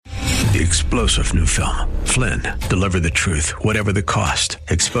The explosive new film, Flynn, deliver the truth, whatever the cost,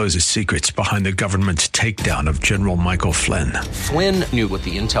 exposes secrets behind the government's takedown of General Michael Flynn. Flynn knew what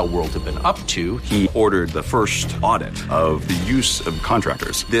the intel world had been up to. He ordered the first audit of the use of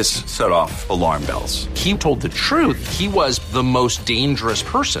contractors. This set off alarm bells. He told the truth. He was the most dangerous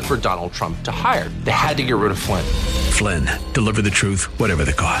person for Donald Trump to hire. They had to get rid of Flynn. Flynn, deliver the truth, whatever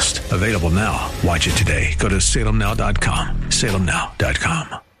the cost. Available now. Watch it today. Go to salemnow.com.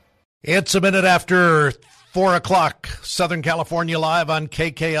 salemnow.com. It's a minute after 4 o'clock, Southern California Live on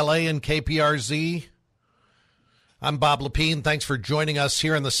KKLA and KPRZ. I'm Bob Lepine. Thanks for joining us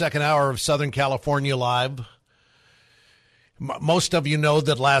here in the second hour of Southern California Live. Most of you know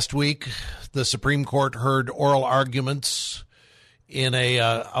that last week the Supreme Court heard oral arguments in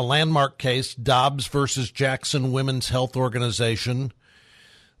a landmark case, Dobbs versus Jackson Women's Health Organization.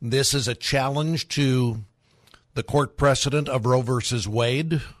 This is a challenge to the court precedent of Roe versus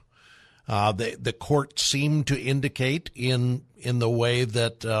Wade. The court seemed to indicate in the way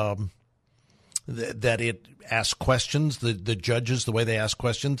that that it asked questions, the judges, the way they asked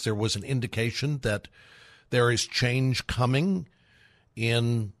questions, there was an indication that there is change coming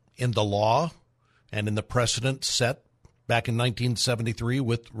in the law and in the precedent set back in 1973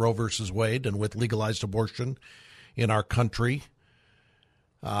 with Roe versus Wade and with legalized abortion in our country.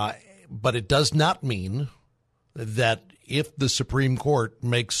 But it does not mean that if the Supreme Court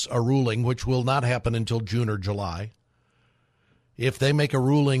makes a ruling, which will not happen until June or July, if they make a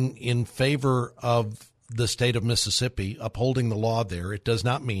ruling in favor of the state of Mississippi, upholding the law there, it does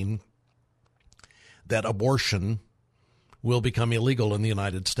not mean that abortion will become illegal in the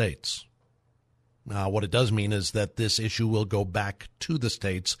United States. Now, what it does mean is that this issue will go back to the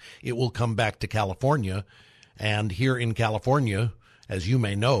states. It will come back to California. And here in California, as you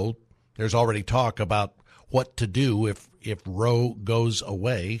may know, there's already talk about what to do if Roe goes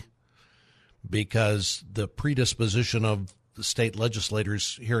away, because the predisposition of the state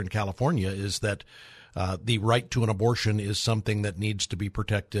legislators here in California is that the right to an abortion is something that needs to be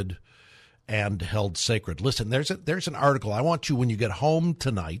protected and held sacred. Listen, there's an article. I want you, when you get home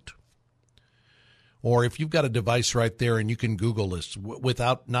tonight, or if you've got a device right there and you can Google this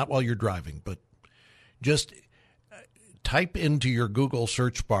not while you're driving, but just type into your Google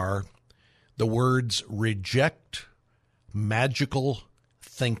search bar the words "reject magical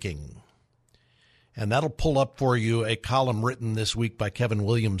thinking." And that'll pull up for you a column written this week by Kevin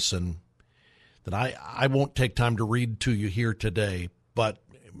Williamson that I won't take time to read to you here today, but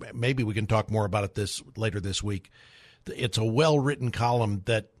maybe we can talk more about it later this week. It's a well-written column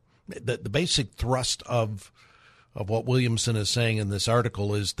that the basic thrust of what Williamson is saying in this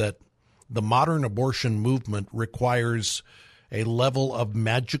article is that the modern abortion movement requires a level of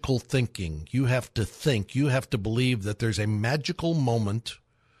magical thinking. You have to think, you have to believe that there's a magical moment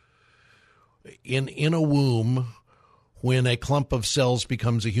in a womb when a clump of cells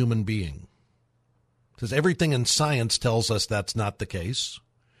becomes a human being. Because everything in science tells us that's not the case.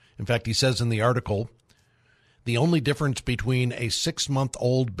 In fact, he says in the article, the only difference between a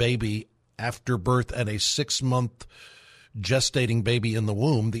 6-month-old baby after birth and a 6-month gestating baby in the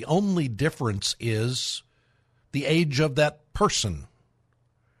womb, the only difference is the age of that person.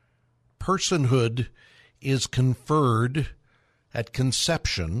 Personhood is conferred at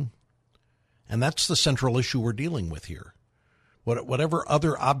conception, and that's the central issue we're dealing with here. Whatever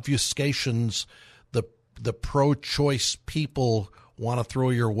other obfuscations the pro-choice people want to throw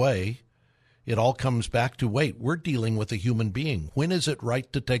your way, it all comes back to, wait, we're dealing with a human being. When is it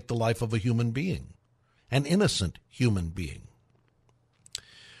right to take the life of a human being? An innocent human being.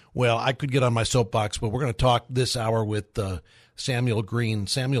 Well, I could get on my soapbox, but we're going to talk this hour with Samuel Green.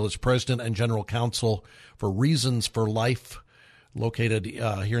 Samuel is president and general counsel for Reasons for Life, located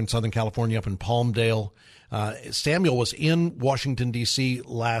here in Southern California, up in Palmdale. Samuel was in Washington, D.C.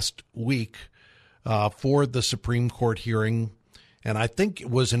 last week for the Supreme Court hearing, and I think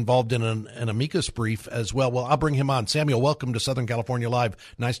was involved in an amicus brief as well. Well, I'll bring him on. Samuel, welcome to Southern California Live.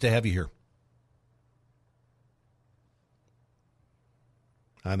 Nice to have you here.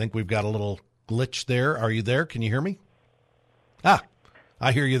 I think we've got a little glitch there. Are you there? Can you hear me?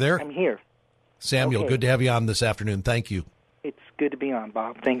 I hear you there. I'm here. Samuel, okay. Good to have you on this afternoon. Thank you. It's good to be on,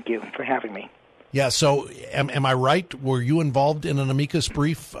 Bob. Thank you for having me. Yeah, so am I right? Were you involved in an amicus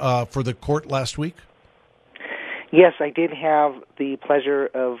brief for the court last week? Yes, I did have the pleasure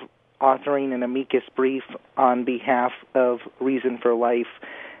of authoring an amicus brief on behalf of Reason for Life,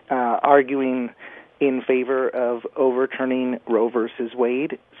 arguing in favor of overturning Roe versus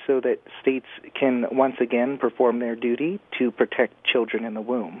Wade so that states can once again perform their duty to protect children in the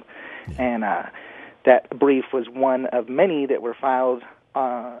womb. And that brief was one of many that were filed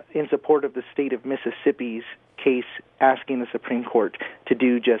in support of the state of Mississippi's case asking the Supreme Court to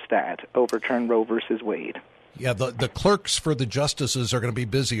do just that, overturn Roe versus Wade. Yeah, the clerks for the justices are going to be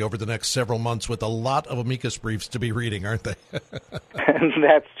busy over the next several months with a lot of amicus briefs to be reading, aren't they?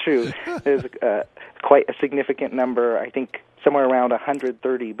 That's true. There's quite a significant number, I think somewhere around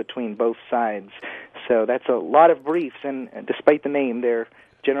 130 between both sides. So that's a lot of briefs, and despite the name, they're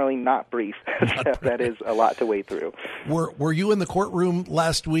generally not brief. So that is a lot to wade through. Were you in the courtroom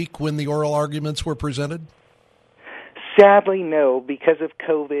last week when the oral arguments were presented? Sadly, no. Because of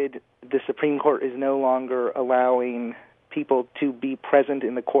COVID, the Supreme Court is no longer allowing people to be present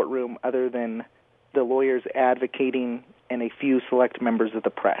in the courtroom other than the lawyers advocating and a few select members of the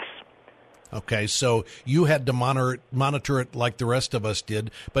press. Okay, so you had to monitor it like the rest of us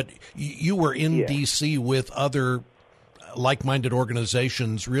did, but you were in D.C. with other like-minded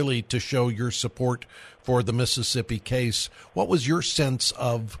organizations really to show your support for the Mississippi case. What was your sense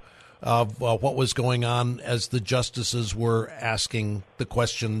of what was going on as the justices were asking the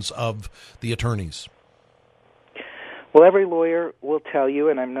questions of the attorneys? Well, every lawyer will tell you,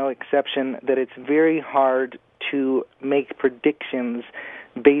 and I'm no exception, that it's very hard to make predictions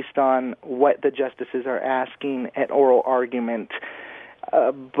based on what the justices are asking at oral argument.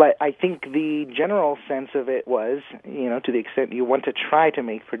 But I think the general sense of it was, to the extent you want to try to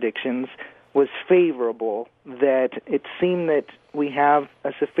make predictions, was favorable, that it seemed that we have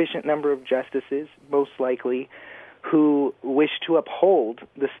a sufficient number of justices, most likely, who wish to uphold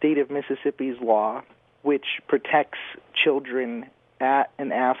the state of Mississippi's law, which protects children at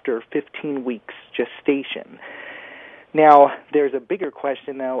and after 15 weeks gestation. Now, there's a bigger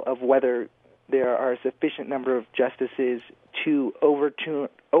question, though, of whether there are a sufficient number of justices to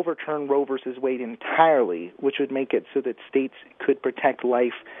overturn Roe versus Wade entirely, which would make it so that states could protect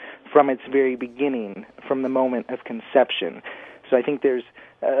life from its very beginning, from the moment of conception. So I think there's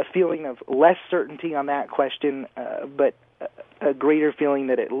a feeling of less certainty on that question, but a greater feeling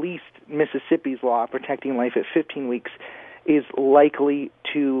that at least Mississippi's law protecting life at 15 weeks is likely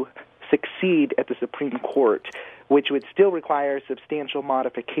to succeed at the Supreme Court, which would still require substantial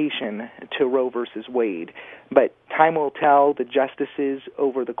modification to Roe versus Wade. But time will tell. The justices,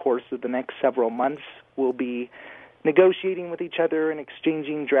 over the course of the next several months, will be negotiating with each other and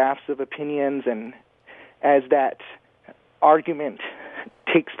exchanging drafts of opinions, and as that argument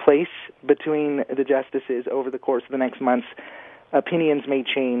takes place between the justices over the course of the next months, opinions may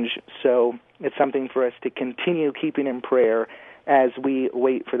change. So it's something for us to continue keeping in prayer as we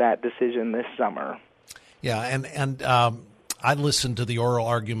wait for that decision this summer. Yeah, and I listened to the oral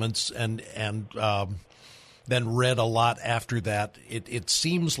arguments and then read a lot after that. It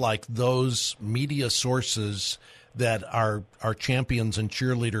seems like those media sources that are champions and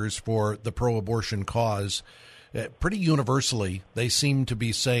cheerleaders for the pro-abortion cause, pretty universally, they seem to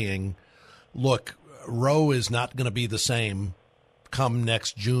be saying, look, Roe is not going to be the same come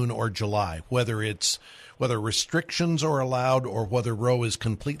next June or July, whether restrictions are allowed or whether Roe is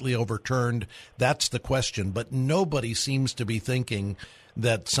completely overturned. That's the question. But nobody seems to be thinking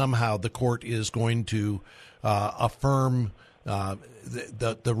that somehow the court is going to affirm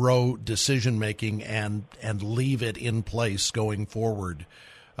the Roe decision making and leave it in place going forward.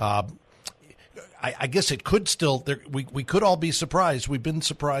 I guess it could still. We could all be surprised. We've been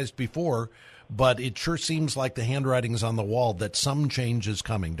surprised before, but it sure seems like the handwriting's on the wall that some change is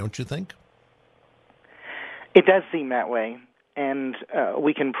coming. Don't you think? It does seem that way, and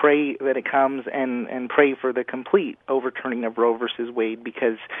we can pray that it comes and pray for the complete overturning of Roe versus Wade,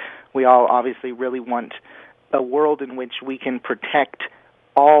 because we all obviously really want a world in which we can protect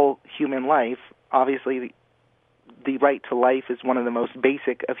all human life. Obviously, the right to life is one of the most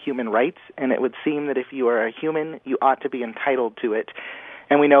basic of human rights, and it would seem that if you are a human, you ought to be entitled to it.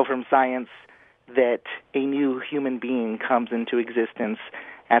 And we know from science that a new human being comes into existence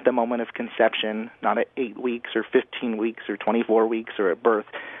at the moment of conception, not at 8 weeks or 15 weeks or 24 weeks or at birth,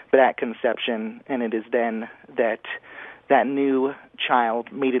 but at conception, and it is then that that new child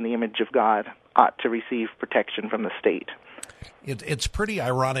made in the image of God ought to receive protection from the state. It's pretty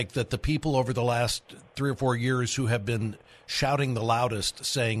ironic that the people over the last 3 or 4 years who have been shouting the loudest,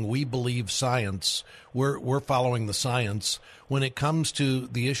 saying we believe science, we're following the science, when it comes to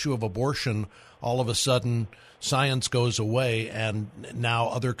the issue of abortion, all of a sudden science goes away and now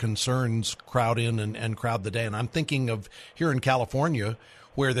other concerns crowd in and crowd the day. And I'm thinking of here in California,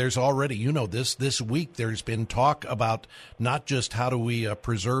 where there's already, this week there's been talk about not just how do we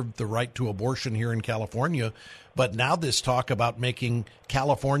preserve the right to abortion here in California, but now this talk about making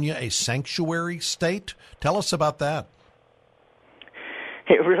California a sanctuary state. Tell us about that.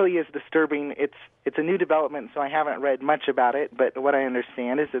 It really is disturbing. It's a new development, so I haven't read much about it, but what I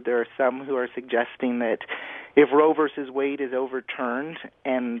understand is that there are some who are suggesting that if Roe versus Wade is overturned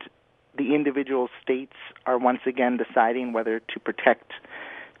and the individual states are once again deciding whether to protect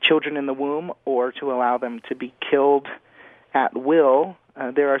children in the womb or to allow them to be killed at will,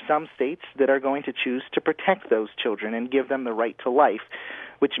 there are some states that are going to choose to protect those children and give them the right to life,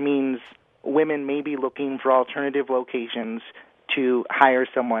 which means women may be looking for alternative locations to hire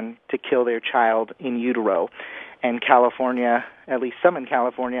someone to kill their child in utero. And California, at least some in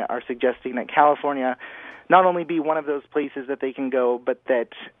California, are suggesting that California not only be one of those places that they can go, but that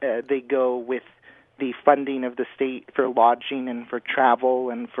they go with the funding of the state for lodging and for travel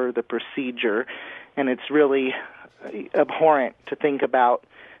and for the procedure. And it's really abhorrent to think about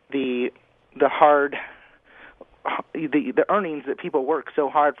the earnings that people work so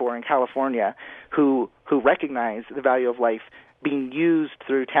hard for in California who recognize the value of life being used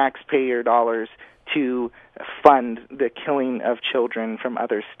through taxpayer dollars to fund the killing of children from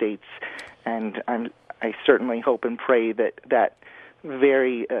other states. And I certainly hope and pray that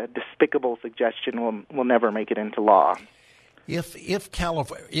very despicable suggestion will never make it into law.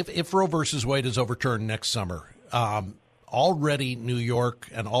 If Roe versus Wade is overturned next summer, already New York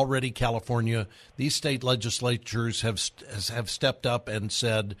and already California, these state legislatures have stepped up and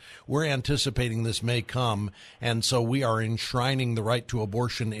said, we're anticipating this may come, and so we are enshrining the right to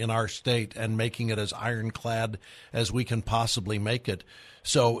abortion in our state and making it as ironclad as we can possibly make it.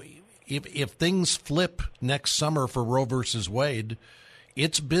 So if things flip next summer for Roe versus Wade,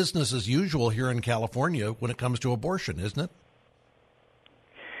 it's business as usual here in California when it comes to abortion, isn't it?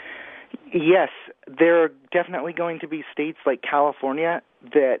 Yes, there are definitely going to be states like California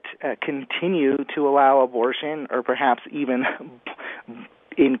that continue to allow abortion or perhaps even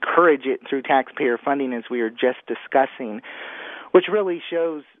encourage it through taxpayer funding, as we were just discussing, which really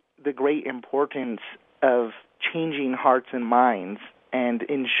shows the great importance of changing hearts and minds and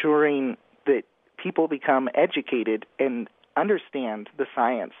ensuring that people become educated and understand the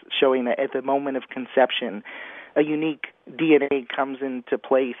science, showing that at the moment of conception, a unique DNA comes into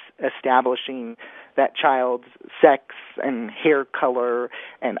place, establishing that child's sex and hair color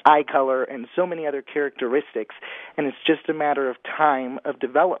and eye color and so many other characteristics. And it's just a matter of time of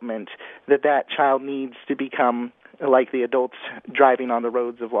development that child needs to become like the adults driving on the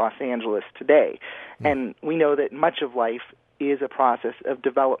roads of Los Angeles today. And we know that much of life is a process of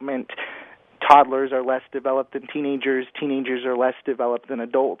development. Toddlers are less developed than teenagers. Teenagers are less developed than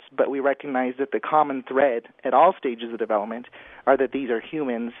adults. But we recognize that the common thread at all stages of development are that these are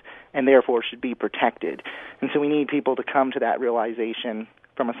humans and therefore should be protected. And so we need people to come to that realization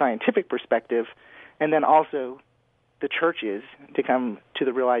from a scientific perspective, and then also the churches to come to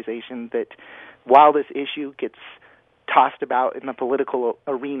the realization that while this issue gets tossed about in the political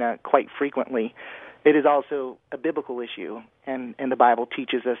arena quite frequently, it is also a biblical issue, and the Bible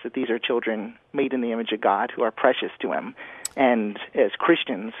teaches us that these are children made in the image of God who are precious to Him. And as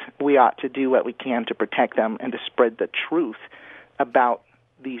Christians, we ought to do what we can to protect them and to spread the truth about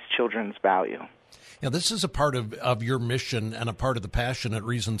these children's value. Now, this is a part of your mission and a part of the passion at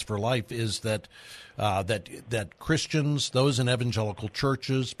Reasons for Life is that Christians, those in evangelical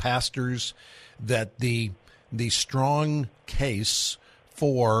churches, pastors, that the strong case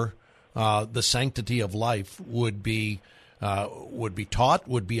for the sanctity of life would be taught,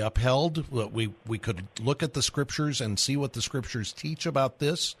 would be upheld. We could look at the scriptures and see what the scriptures teach about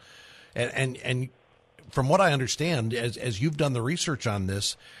this. And from what I understand, as you've done the research on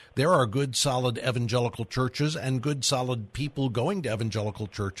this, there are good, solid evangelical churches and good, solid people going to evangelical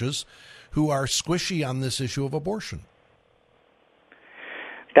churches who are squishy on this issue of abortion.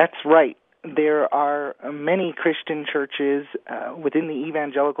 That's right. There are many Christian churches within the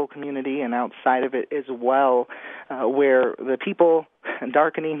evangelical community and outside of it as well, where the people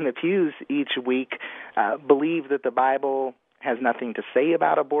darkening the pews each week believe that the Bible has nothing to say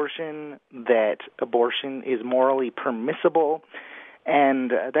about abortion, that abortion is morally permissible,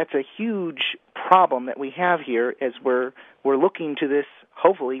 and that's a huge problem that we have here as we're looking to this,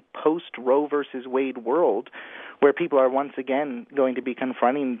 hopefully, post-Roe versus Wade world, where people are once again going to be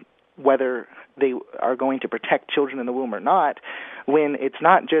confronting whether they are going to protect children in the womb or not, when it's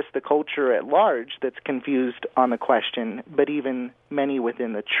not just the culture at large that's confused on the question, but even many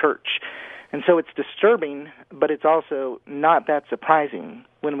within the church. And so it's disturbing, but it's also not that surprising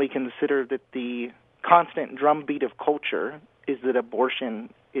when we consider that the constant drumbeat of culture is that abortion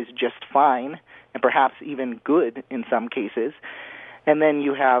is just fine and perhaps even good in some cases. And then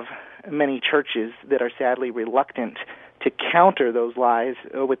you have many churches that are sadly reluctant to counter those lies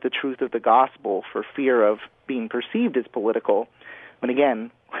with the truth of the gospel for fear of being perceived as political, When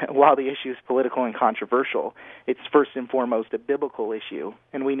again, while the issue is political and controversial, it's first and foremost a biblical issue,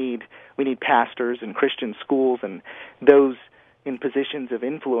 and we need pastors and Christian schools and those in positions of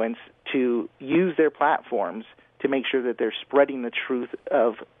influence to use their platforms to make sure that they're spreading the truth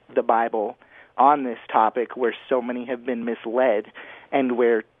of the Bible on this topic, where so many have been misled and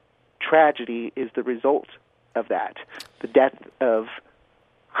where tragedy is the result of that. The death of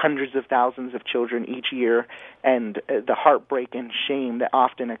hundreds of thousands of children each year, and the heartbreak and shame that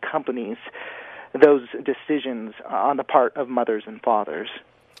often accompanies those decisions on the part of mothers and fathers.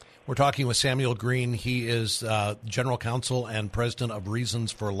 We're talking with Samuel Green. He is General Counsel and President of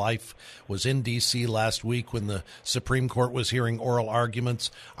Reasons for Life, was in D.C. last week when the Supreme Court was hearing oral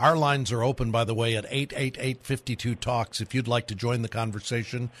arguments. Our lines are open, by the way, at 888-52-TALKS. If you'd like to join the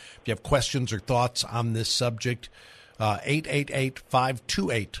conversation, if you have questions or thoughts on this subject,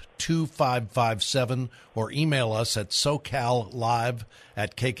 888-528-2557, or email us at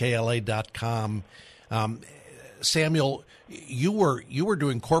socallive@kkla.com. Samuel, you were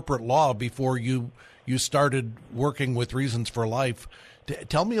doing corporate law before you started working with Reasons for Life.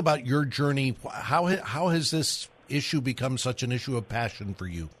 Tell me about your journey. How has this issue become such an issue of passion for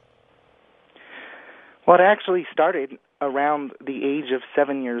you? Well, it actually started around the age of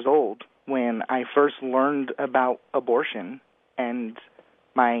 7 years old when I first learned about abortion, and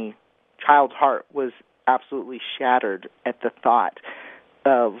my child's heart was absolutely shattered at the thought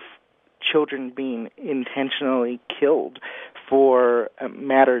of children being intentionally killed for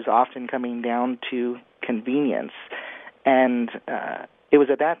matters often coming down to convenience. And it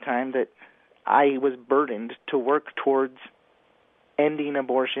was at that time that I was burdened to work towards ending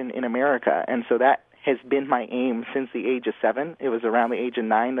abortion in America. And so that has been my aim since the age of 7. It was around the age of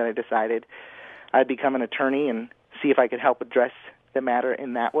 9 that I decided I'd become an attorney and see if I could help address the matter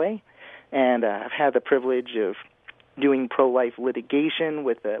in that way. And I've had the privilege of doing pro-life litigation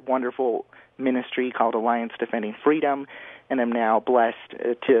with a wonderful ministry called Alliance Defending Freedom, and I'm now blessed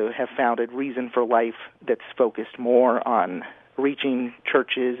to have founded Reason for Life that's focused more on reaching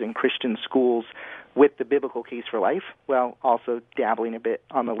churches and Christian schools with the biblical case for life, while also dabbling a bit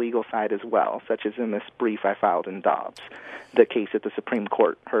on the legal side as well, such as in this brief I filed in Dobbs, the case that the Supreme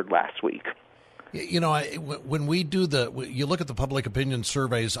Court heard last week. You know, when we do you look at the public opinion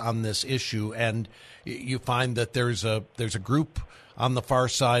surveys on this issue, and you find that there's a group on the far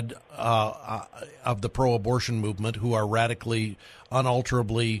side of the pro-abortion movement who are radically,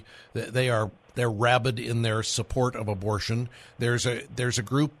 unalterably, they're rabid in their support of abortion. There's a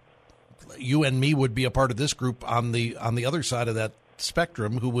group, you and me would be a part of this group on the other side of that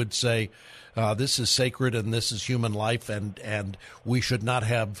spectrum, who would say this is sacred and this is human life, and we should not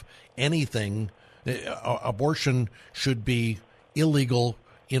have anything. Abortion should be illegal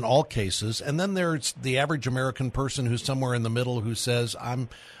in all cases. And then there's the average American person who's somewhere in the middle, who says, I'm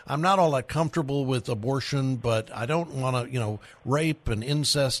not all that comfortable with abortion, but I don't want to, rape and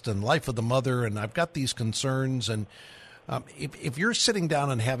incest and life of the mother, and I've got these concerns. And if you're sitting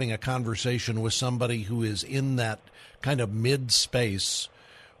down and having a conversation with somebody who is in that kind of mid space,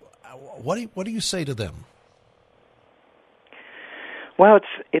 what do you say to them? Well,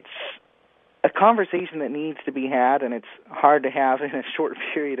 it's a conversation that needs to be had, and it's hard to have in a short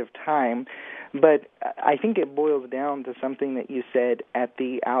period of time. But I think it boils down to something that you said at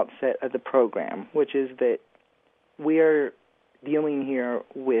the outset of the program, which is that we are dealing here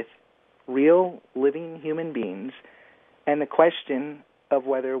with real, living human beings, and the question of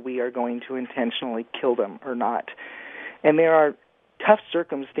whether we are going to intentionally kill them or not. And there are tough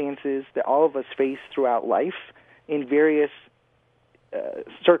circumstances that all of us face throughout life in various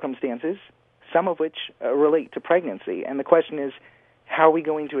circumstances, some of which relate to pregnancy. And the question is, how are we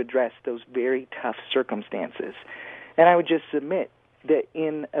going to address those very tough circumstances? And I would just submit that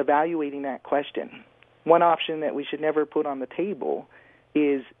in evaluating that question, one option that we should never put on the table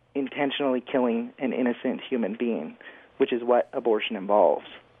is intentionally killing an innocent human being, which is what abortion involves.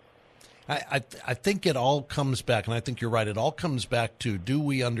 I think it all comes back, and I think you're right, it all comes back to, do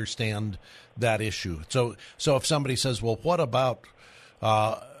we understand that issue? So if somebody says, well, what about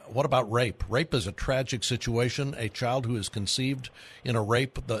rape? Rape is a tragic situation. A child who is conceived in a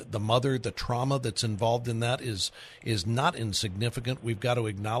rape, the mother, the trauma that's involved in that is not insignificant. We've got to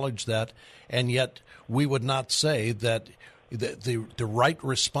acknowledge that. And yet we would not say that the right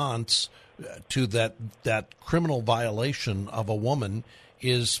response to that criminal violation of a woman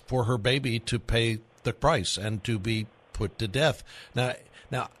is for her baby to pay the price and to be put to death. Now,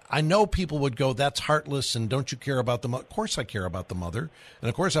 I know people would go, that's heartless, and don't you care about the mother? Of course I care about the mother, and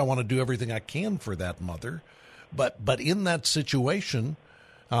of course I want to do everything I can for that mother. But in that situation,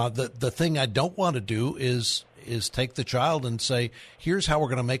 The thing I don't want to do is take the child and say, here's how we're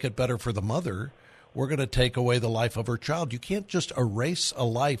going to make it better for the mother. We're going to take away the life of her child. You can't just erase a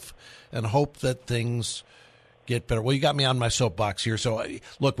life and hope that things get better. Well, you got me on my soapbox here. So,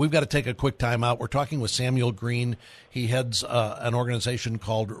 look, we've got to take a quick time out. We're talking with Samuel Green. He heads an organization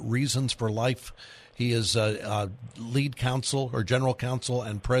called Reasons for Life. He is lead counsel or general counsel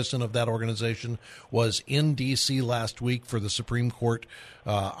and president of that organization, was in D.C. last week for the Supreme Court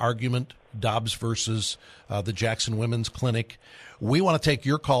argument, Dobbs versus the Jackson Women's Clinic. We want to take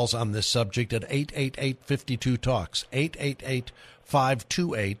your calls on this subject at 888-52-TALKS,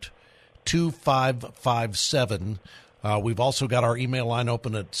 888-528-2557. We've also got our email line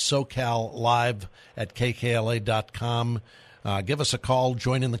open at socallive@kkla.com. Give us a call.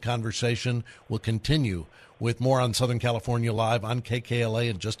 Join in the conversation. We'll continue with more on Southern California Live on KKLA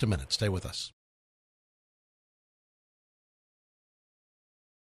in just a minute. Stay with us.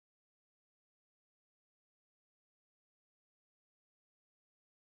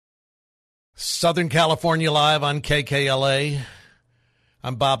 Southern California Live on KKLA.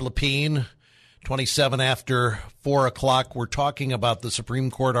 I'm Bob Lepine. 27 after 4 o'clock. We're talking about the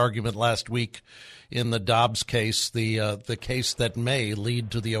Supreme Court argument last week in the Dobbs case, the case that may lead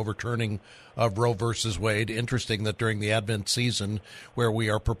to the overturning of Roe versus Wade. Interesting that during the Advent season, where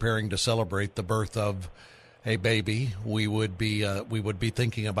we are preparing to celebrate the birth of a baby, we would be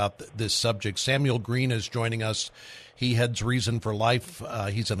thinking about this subject. Samuel Green is joining us. He heads Reason for Life.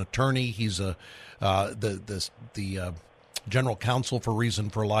 He's an attorney. He's the general counsel for Reason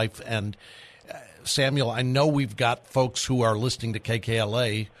for Life. And Samuel, I know we've got folks who are listening to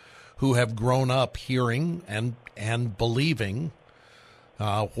KKLA who have grown up hearing and believing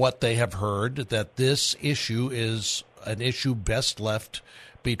what they have heard, that this issue is an issue best left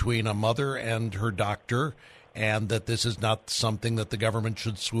between a mother and her doctor, and that this is not something that the government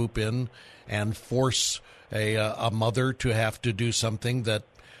should swoop in and force a mother to have to do something that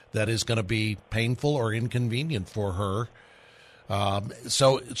is going to be painful or inconvenient for her.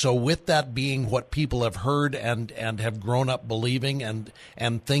 So with that being what people have heard and have grown up believing and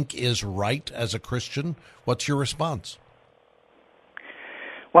think is right as a Christian, what's your response?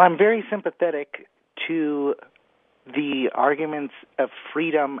 Well, I'm very sympathetic to the arguments of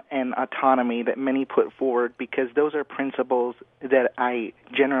freedom and autonomy that many put forward, because those are principles that I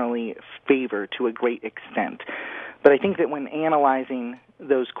generally favor to a great extent. But I think that when analyzing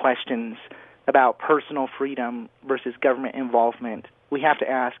those questions about personal freedom versus government involvement, we have to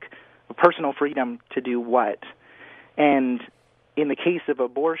ask, personal freedom to do what? And in the case of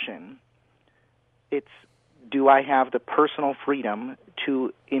abortion, it's, do I have the personal freedom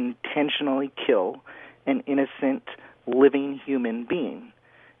to intentionally kill an innocent living human being?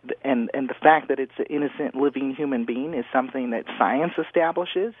 And the fact that it's an innocent living human being is something that science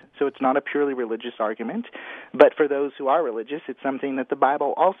establishes, so it's not a purely religious argument. But for those who are religious, it's something that the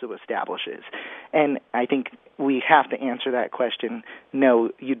Bible also establishes. And I think we have to answer that question.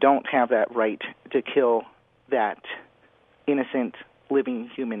 No, you don't have that right to kill that innocent living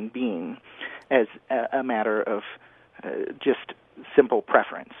human being as a matter of just simple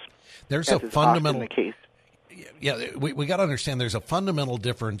preference. There's a fundamental case. Yeah, we got to understand there's a fundamental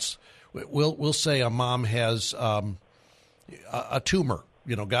difference. We'll say a mom has a tumor.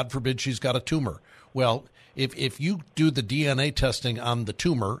 You know, God forbid she's got a tumor. Well, if you do the DNA testing on the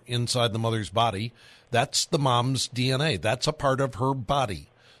tumor inside the mother's body, that's the mom's DNA. That's a part of her body.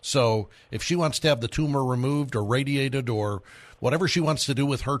 So if she wants to have the tumor removed or radiated or whatever she wants to do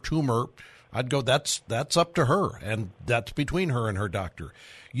with her tumor, I'd go, that's up to her, and that's between her and her doctor.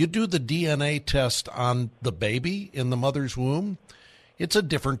 You do the DNA test on the baby in the mother's womb, it's a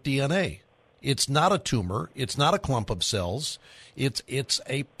different DNA. It's not a tumor. It's not a clump of cells. It's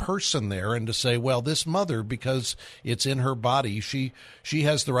a person there. And to say, well, this mother, because it's in her body, she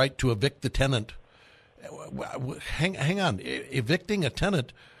has the right to evict the tenant. Hang on, evicting a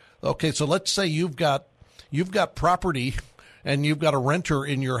tenant. Okay, so let's say you've got property and you've got a renter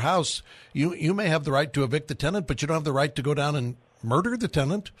in your house. You may have the right to evict the tenant, but you don't have the right to go down and murder the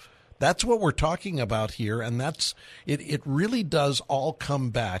tenant. That's what we're talking about here, and that's it. It really does all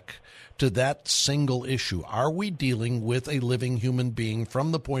come back to that single issue. Are we dealing with a living human being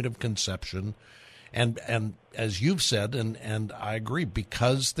from the point of conception? And as you've said, and I agree,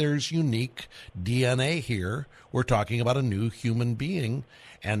 because there's unique DNA here, we're talking about a new human being.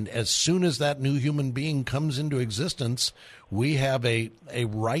 And as soon as that new human being comes into existence, we have a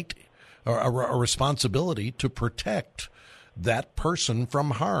right or a responsibility to protect that person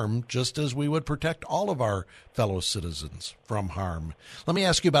from harm, just as we would protect all of our fellow citizens from harm. Let me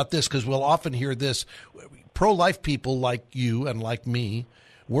ask you about this, because we'll often hear this. Pro-life people like you and like me,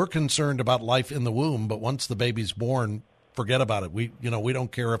 we're concerned about life in the womb, but once the baby's born, forget about it. We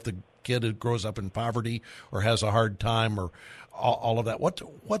don't care if the kid grows up in poverty or has a hard time or all of that.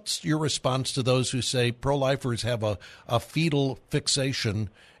 What's your response to those who say pro-lifers have a fetal fixation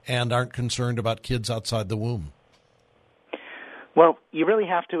and aren't concerned about kids outside the womb? Well, you really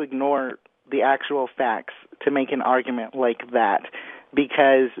have to ignore the actual facts to make an argument like that,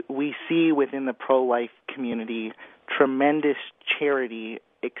 because we see within the pro-life community tremendous charity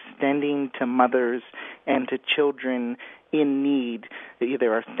extending to mothers and to children in need.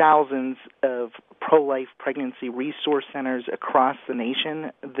 There are thousands of pro-life pregnancy resource centers across the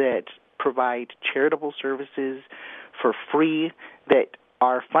nation that provide charitable services for free that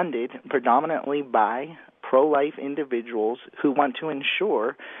are funded predominantly by pro-life individuals who want to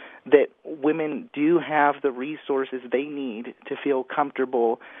ensure that women do have the resources they need to feel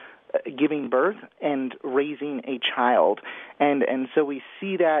comfortable giving birth and raising a child. And so we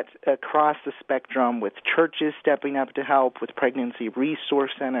see that across the spectrum, with churches stepping up to help, with pregnancy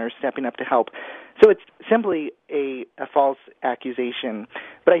resource centers stepping up to help. So it's simply a false accusation.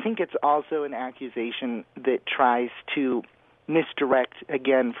 But I think it's also an accusation that tries to misdirect,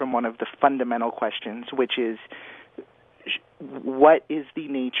 again, from one of the fundamental questions, which is, what is the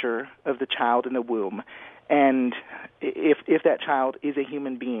nature of the child in the womb? And if that child is a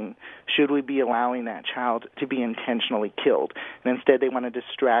human being, should we be allowing that child to be intentionally killed? And instead they want to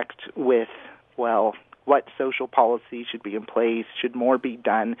distract with, well, what social policy should be in place? Should more be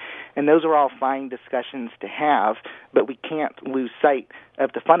done? And those are all fine discussions to have, but we can't lose sight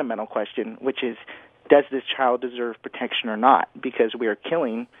of the fundamental question, which is, does this child deserve protection or not? Because we are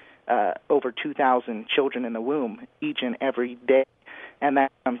killing over 2,000 children in the womb each and every day, and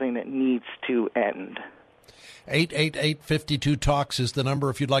that's something that needs to end. 888-52-TALKS is the number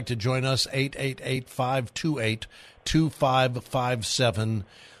if you'd like to join us, 888-528-2557.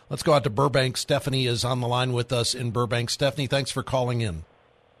 Let's go out to Burbank. Stephanie is on the line with us in Burbank. Stephanie, thanks for calling in.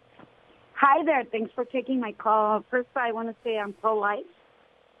 Hi there. Thanks for taking my call. First, I want to say I'm pro-life,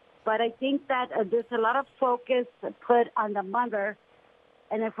 but I think that there's a lot of focus put on the mother.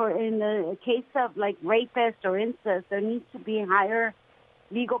 And if we're in the case of like rapist or incest, there needs to be higher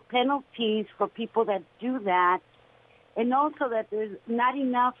legal penalties for people that do that. And also that there's not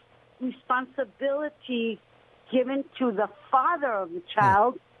enough responsibility given to the father of the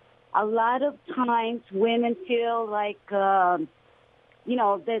child. A lot of times women feel like, that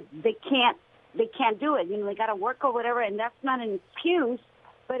they can't do it. They got to work or whatever, and that's not an excuse,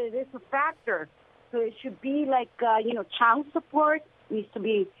 but it is a factor. So it should be like, child support needs to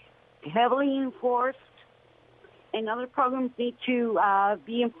be heavily enforced, and other programs need to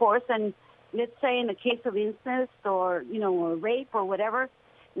be enforced. And let's say in the case of incest or, or rape or whatever,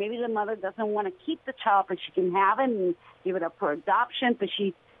 maybe the mother doesn't want to keep the child, but she can have it and give it up for adoption, but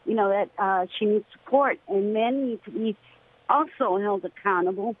she needs support. And men need to be also held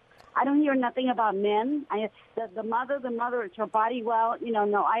accountable. I don't hear nothing about men. The mother, it's her body. Well,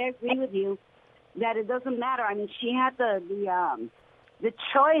 no, I agree with you that it doesn't matter. I mean, she had the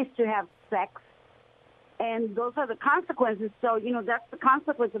choice to have sex, and those are the consequences. So, that's the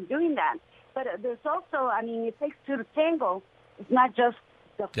consequence of doing that. But there's also, it takes two to tango. It's not just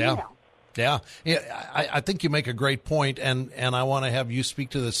the female. Yeah. I think you make a great point, and I want to have you speak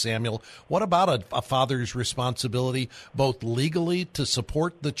to this, Samuel. What about a father's responsibility, both legally to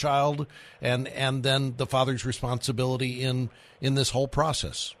support the child and then the father's responsibility in this whole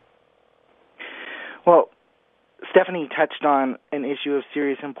process? Well, Stephanie touched on an issue of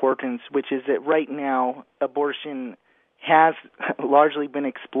serious importance, which is that right now abortion has largely been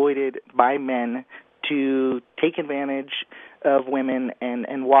exploited by men to take advantage of women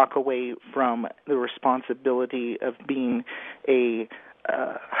and walk away from the responsibility of being a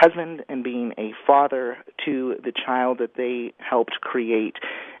husband and being a father to the child that they helped create.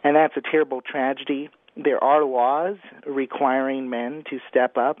 And that's a terrible tragedy. There are laws requiring men to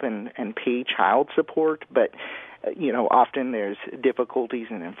step up and pay child support, but often there's difficulties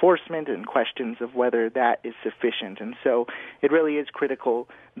in enforcement and questions of whether that is sufficient. And so it really is critical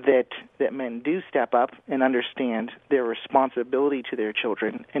that men do step up and understand their responsibility to their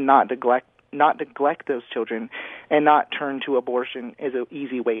children and not neglect those children and not turn to abortion as an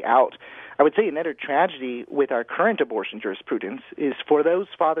easy way out. I would say another tragedy with our current abortion jurisprudence is for those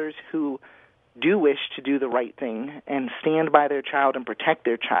fathers who do wish to do the right thing and stand by their child and protect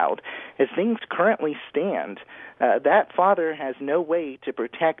their child. As things currently stand, that father has no way to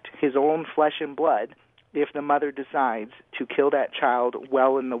protect his own flesh and blood if the mother decides to kill that child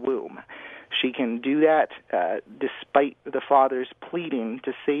well in the womb. She can do that despite the father's pleading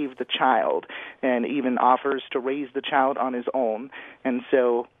to save the child, and even offers to raise the child on his own. And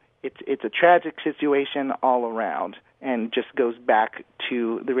so it's a tragic situation all around, and just goes back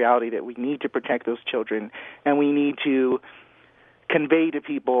to the reality that we need to protect those children, and we need to convey to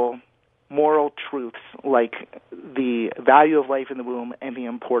people moral truths like the value of life in the womb and the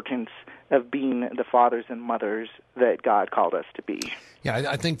importance of being the fathers and mothers that God called us to be. Yeah,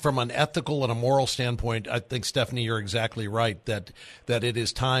 I think from an ethical and a moral standpoint, I think, Stephanie, you're exactly right, that it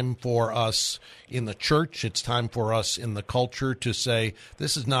is time for us in the church, it's time for us in the culture to say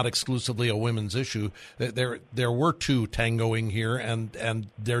this is not exclusively a women's issue. There were two tangoing here, and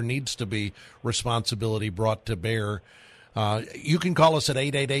there needs to be responsibility brought to bear. You can call us at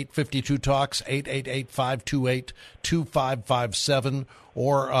 888-52-TALKS, 888-528-2557,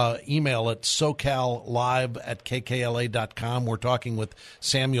 or email at socallive@kkla.com. We're talking with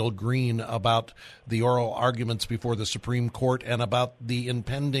Samuel Green about the oral arguments before the Supreme Court and about the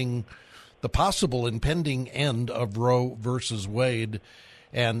possible impending end of Roe versus Wade.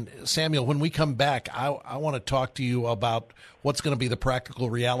 And Samuel, when we come back, I want to talk to you about what's going to be the practical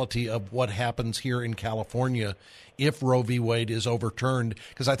reality of what happens here in California if Roe v. Wade is overturned,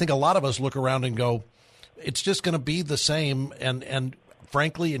 because I think a lot of us look around and go, it's just going to be the same. And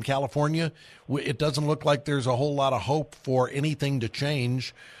frankly, in California, it doesn't look like there's a whole lot of hope for anything to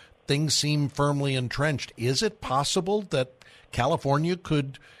change. Things seem firmly entrenched. Is it possible that California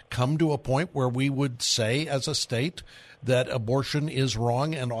could come to a point where we would say as a state that abortion is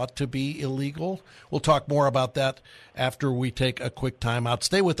wrong and ought to be illegal? We'll talk more about that after we take a quick time out.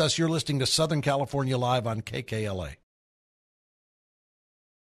 Stay with us. You're listening to Southern California Live on KKLA.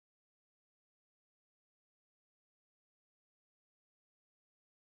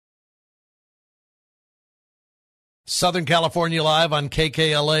 Southern California Live on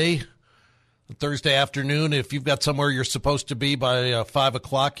KKLA. Thursday afternoon. If you've got somewhere you're supposed to be by 5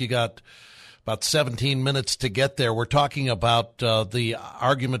 o'clock, you got about 17 minutes to get there. We're talking about the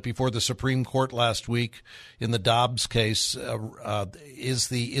argument before the Supreme Court last week in the Dobbs case. Is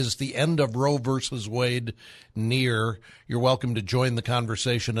the end of Roe versus Wade near? You're welcome to join the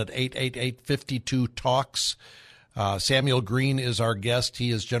conversation at 888-52-TALKS. Samuel Green is our guest.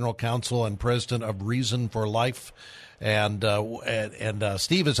 He is general counsel and president of Reason for Life. And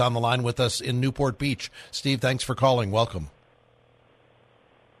Steve is on the line with us in Newport Beach. Steve, thanks for calling. Welcome.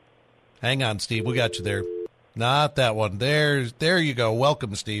 Hang on, Steve. We got you there. Not that one. There you go.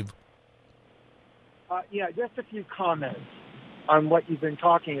 Welcome, Steve. Just a few comments on what you've been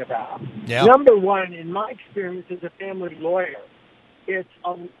talking about. Yeah. Number one, in my experience as a family lawyer, it's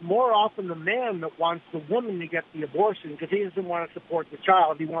more often the man that wants the woman to get the abortion because he doesn't want to support the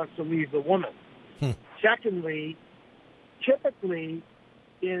child. He wants to leave the woman. Secondly, typically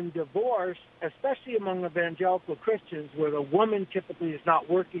in divorce, especially among evangelical Christians, where the woman typically is not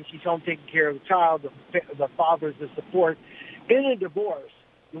working, she's home taking care of the child, the father's the support. In a divorce,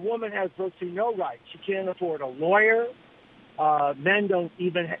 the woman has virtually no rights. She can't afford a lawyer. Men don't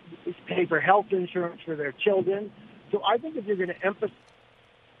even pay for health insurance for their children. So I think if you're going to emphasize...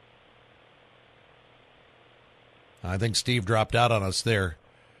 I think Steve dropped out on us there.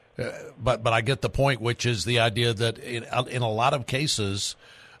 But I get the point, which is the idea that in a lot of cases,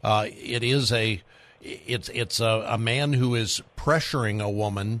 it's a man who is pressuring a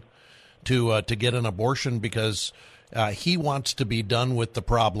woman to get an abortion because he wants to be done with the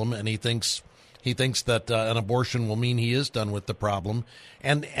problem, and he thinks that an abortion will mean he is done with the problem.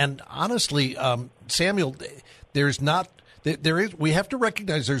 And honestly, Samuel, we have to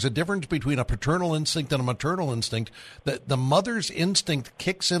recognize there's a difference between a paternal instinct and a maternal instinct. The mother's instinct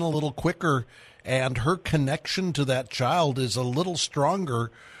kicks in a little quicker, and her connection to that child is a little stronger,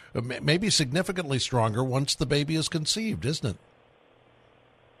 maybe significantly stronger, once the baby is conceived, isn't it?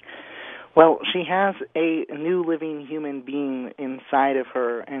 Well, she has a new living human being inside of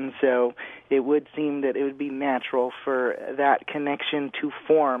her, and so it would seem that it would be natural for that connection to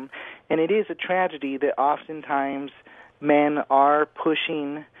form. And it is a tragedy that oftentimes men are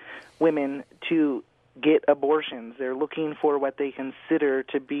pushing women to get abortions. They're looking for what they consider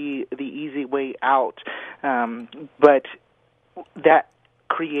to be the easy way out. But that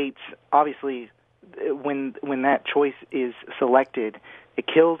creates, obviously, when that choice is selected, it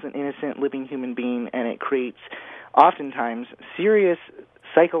kills an innocent living human being, and it creates oftentimes serious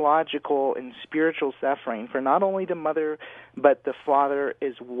psychological and spiritual suffering for not only the mother but the father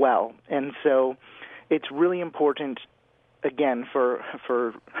as well. And so it's really important, again, for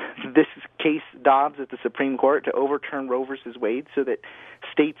this case Dobbs at the Supreme Court to overturn Roe versus Wade so that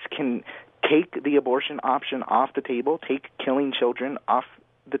states can take the abortion option off the table, take killing children off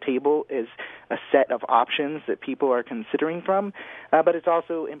the table as a set of options that people are considering from, but it's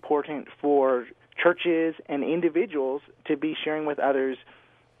also important for churches and individuals to be sharing with others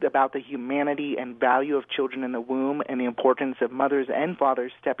about the humanity and value of children in the womb and the importance of mothers and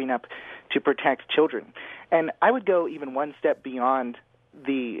fathers stepping up to protect children. And I would go even one step beyond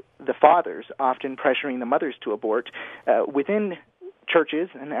the fathers often pressuring the mothers to abort. Within churches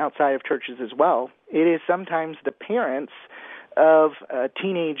and outside of churches as well, it is sometimes the parents of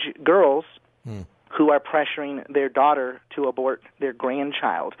teenage girls who are pressuring their daughter to abort their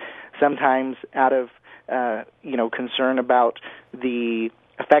grandchild, sometimes out of concern about the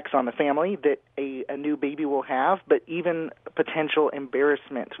effects on the family that a new baby will have, but even potential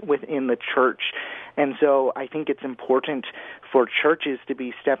embarrassment within the church. And so I think it's important for churches to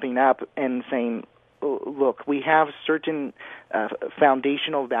be stepping up and saying, look, we have certain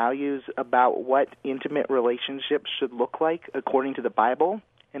foundational values about what intimate relationships should look like according to the Bible,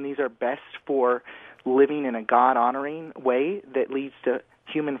 and these are best for living in a God-honoring way that leads to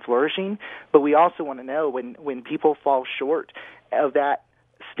human flourishing. But we also want to know when people fall short of that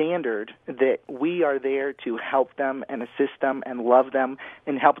standard, that we are there to help them and assist them and love them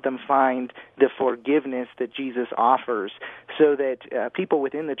and help them find the forgiveness that Jesus offers, so that people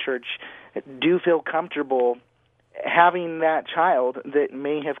within the church do feel comfortable having that child that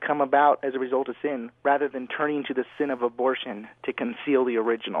may have come about as a result of sin, rather than turning to the sin of abortion to conceal the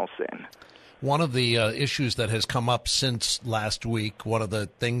original sin. One of the issues that has come up since last week, one of the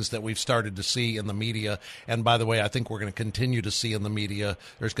things that we've started to see in the media, and by the way, I think we're going to continue to see in the media,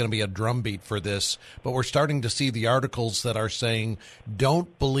 there's going to be a drumbeat for this, but we're starting to see the articles that are saying,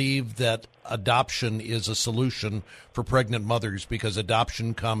 don't believe that adoption is a solution for pregnant mothers, because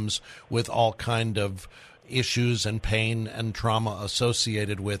adoption comes with all kind of issues and pain and trauma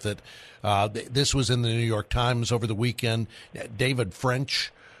associated with it. This was in the New York Times over the weekend. David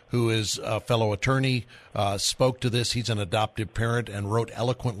French, who is a fellow attorney, spoke to this. He's an adoptive parent and wrote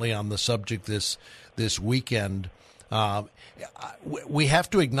eloquently on the subject this weekend. We have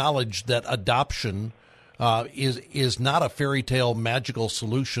to acknowledge that adoption is not a fairy tale magical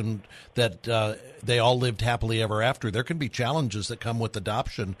solution that they all lived happily ever after. There can be challenges that come with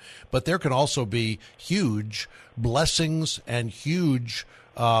adoption, but there can also be huge blessings and huge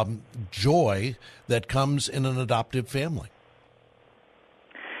joy that comes in an adoptive family.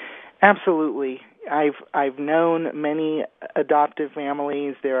 Absolutely. I've known many adoptive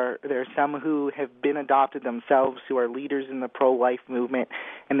families. There are some who have been adopted themselves, who are leaders in the pro-life movement,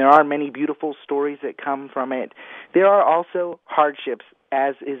 and there are many beautiful stories that come from it. There are also hardships,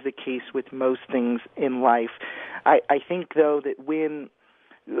 as is the case with most things in life. I think, though, that when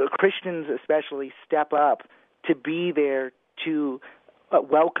Christians especially step up to be there to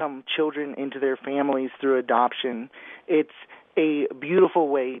welcome children into their families through adoption, it's a beautiful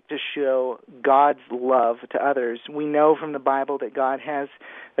way to show God's love to others. We know from the Bible that God has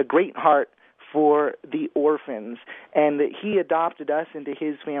a great heart for the orphans, and that He adopted us into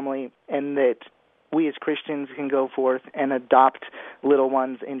His family, and that we as Christians can go forth and adopt little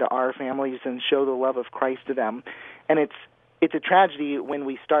ones into our families and show the love of Christ to them. And it's a tragedy when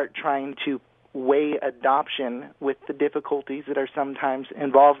we start trying to weigh adoption with the difficulties that are sometimes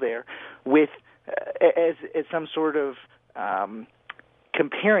involved there, with as some sort of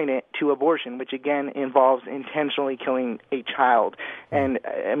comparing it to abortion, which again involves intentionally killing a child. And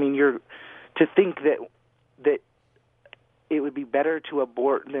I mean, to think that it would be better to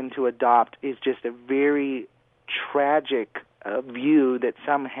abort than to adopt is just a very tragic view that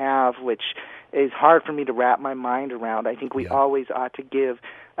some have, which is hard for me to wrap my mind around. I think we always ought to give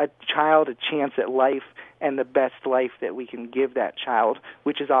a child a chance at life, and the best life that we can give that child,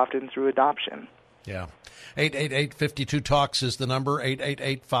 which is often through adoption. Yeah. 888-52-TALKS is the number,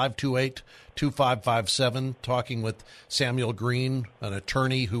 888-528-2557, talking with Samuel Green, an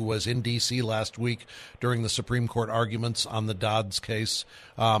attorney who was in D.C. last week during the Supreme Court arguments on the Dobbs case.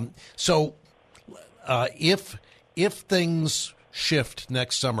 If things shift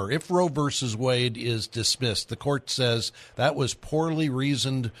next summer, if Roe versus Wade is dismissed, the court says that was poorly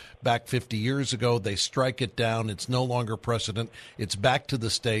reasoned back 50 years ago. They strike it down. It's no longer precedent. It's back to the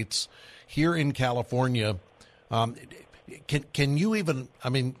states. Here in California, can you even, I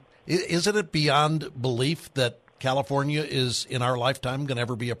mean, isn't it beyond belief that California is, in our lifetime, going to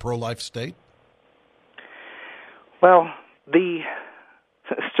ever be a pro-life state? Well, the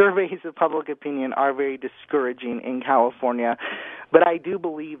surveys of public opinion are very discouraging in California, but I do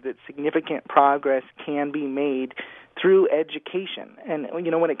believe that significant progress can be made through education. And,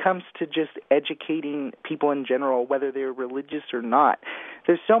 when it comes to just educating people in general, whether they're religious or not,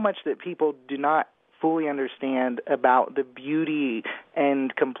 there's so much that people do not fully understand about the beauty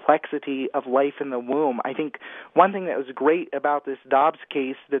and complexity of life in the womb. I think one thing that was great about this Dobbs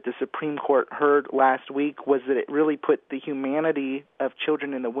case that the Supreme Court heard last week was that it really put the humanity of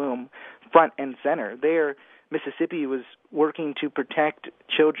children in the womb front and center. There, Mississippi was working to protect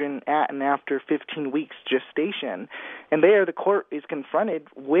children at and after 15 weeks gestation. And there, the court is confronted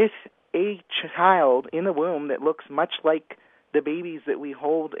with a child in the womb that looks much like the babies that we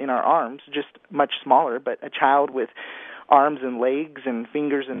hold in our arms, just much smaller, but a child with arms and legs and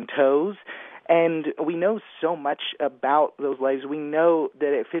fingers and toes. And we know so much about those lives. We know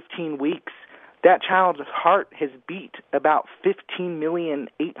that at 15 weeks, that child's heart has beat about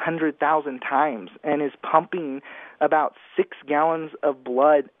 15,800,000 times and is pumping about 6 gallons of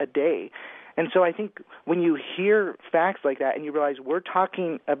blood a day. And so I think when you hear facts like that and you realize we're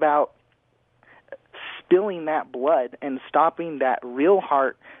talking about spilling that blood and stopping that real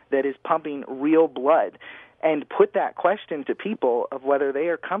heart that is pumping real blood, and put that question to people of whether they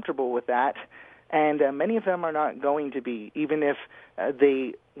are comfortable with that. And many of them are not going to be, even if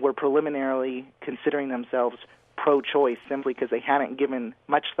they were preliminarily considering themselves pro-choice, simply because they hadn't given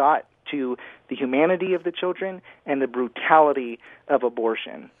much thought to the humanity of the children and the brutality of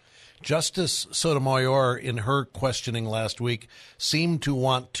abortion. Justice Sotomayor, in her questioning last week, seemed to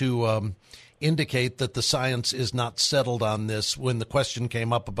want to indicate that the science is not settled on this. When the question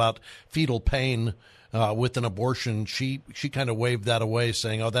came up about fetal pain with an abortion, she kind of waved that away,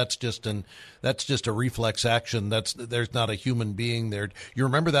 saying, "Oh, that's just a reflex action. There's not a human being there." You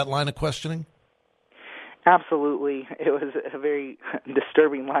remember that line of questioning? Absolutely, it was a very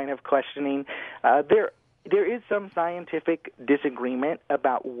disturbing line of questioning. There is some scientific disagreement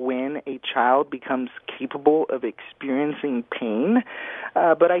about when a child becomes capable of experiencing pain,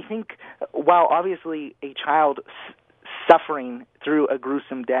 but I think while obviously a child suffering through a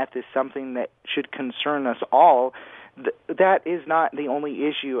gruesome death is something that should concern us all, that is not the only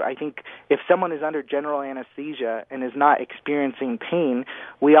issue. I think if someone is under general anesthesia and is not experiencing pain,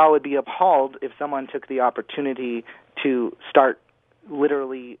 we all would be appalled if someone took the opportunity to start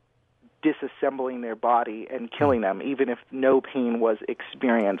literally disassembling their body and killing them, even if no pain was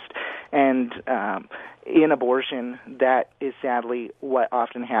experienced. And in abortion, that is sadly what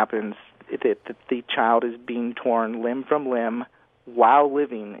often happens, that the child is being torn limb from limb while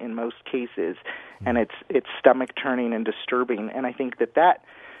living in most cases, and it's stomach-turning and disturbing. And I think that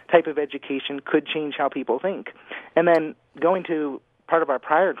type of education could change how people think. And then going to part of our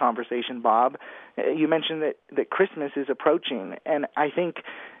prior conversation, Bob, you mentioned that Christmas is approaching, and I think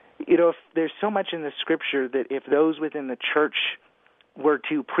if there's so much in the Scripture that if those within the church were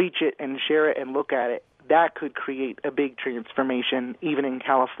to preach it and share it and look at it, that could create a big transformation, even in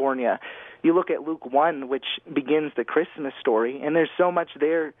California. You look at Luke 1, which begins the Christmas story, and there's so much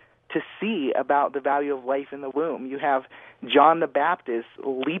there to see about the value of life in the womb. You have John the Baptist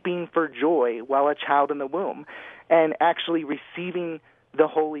leaping for joy while a child in the womb, and actually receiving the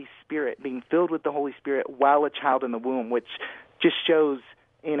Holy Spirit, being filled with the Holy Spirit while a child in the womb, which just shows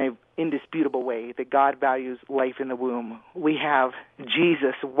in an indisputable way that God values life in the womb. We have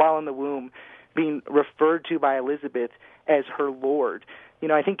Jesus, while in the womb, being referred to by Elizabeth as her Lord.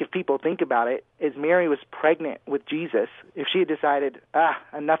 I think if people think about it, as Mary was pregnant with Jesus, if she had decided,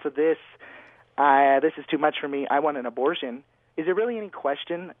 enough of this, this is too much for me, I want an abortion, is there really any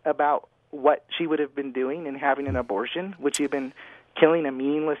question about what she would have been doing in having an abortion? Would she have been killing a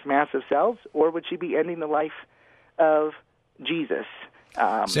meaningless mass of cells, or would she be ending the life of Jesus?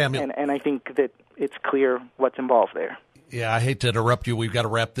 Samuel. And I think that it's clear what's involved there. Yeah, I hate to interrupt you. We've got to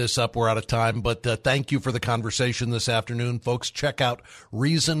wrap this up. We're out of time. But thank you for the conversation this afternoon. Folks, check out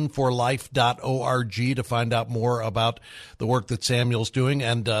reasonforlife.org to find out more about the work that Samuel's doing.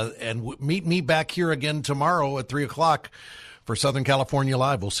 And meet me back here again tomorrow at 3 o'clock for Southern California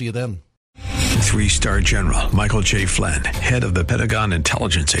Live. We'll see you then. 3-star General Michael J. Flynn, head of the Pentagon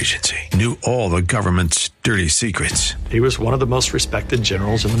Intelligence Agency, knew all the government's dirty secrets. He was one of the most respected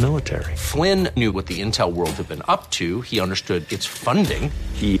generals in the military. Flynn knew what the intel world had been up to. He understood its funding.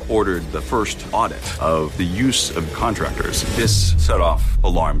 He ordered the first audit of the use of contractors. This set off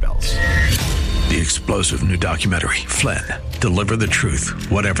alarm bells. The explosive new documentary, Flynn, Deliver the Truth,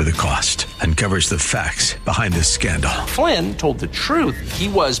 Whatever the Cost, uncovers the facts behind this scandal. Flynn told the truth. He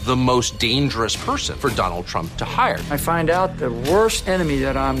was the most dangerous person for Donald Trump to hire. I find out the worst enemy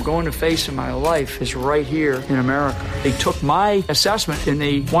that I'm going to face in my life is right here in America. They took my assessment and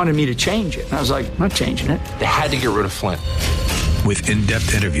they wanted me to change it. And I was like, I'm not changing it. They had to get rid of Flynn. With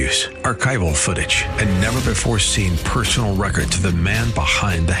in-depth interviews, archival footage, and never-before-seen personal records of the man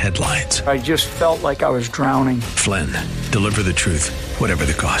behind the headlines. I just felt like I was drowning. Flynn, Deliver the Truth, whatever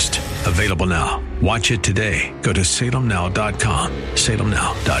the cost. Available now. Watch it today. Go to salemnow.com.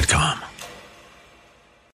 salemnow.com.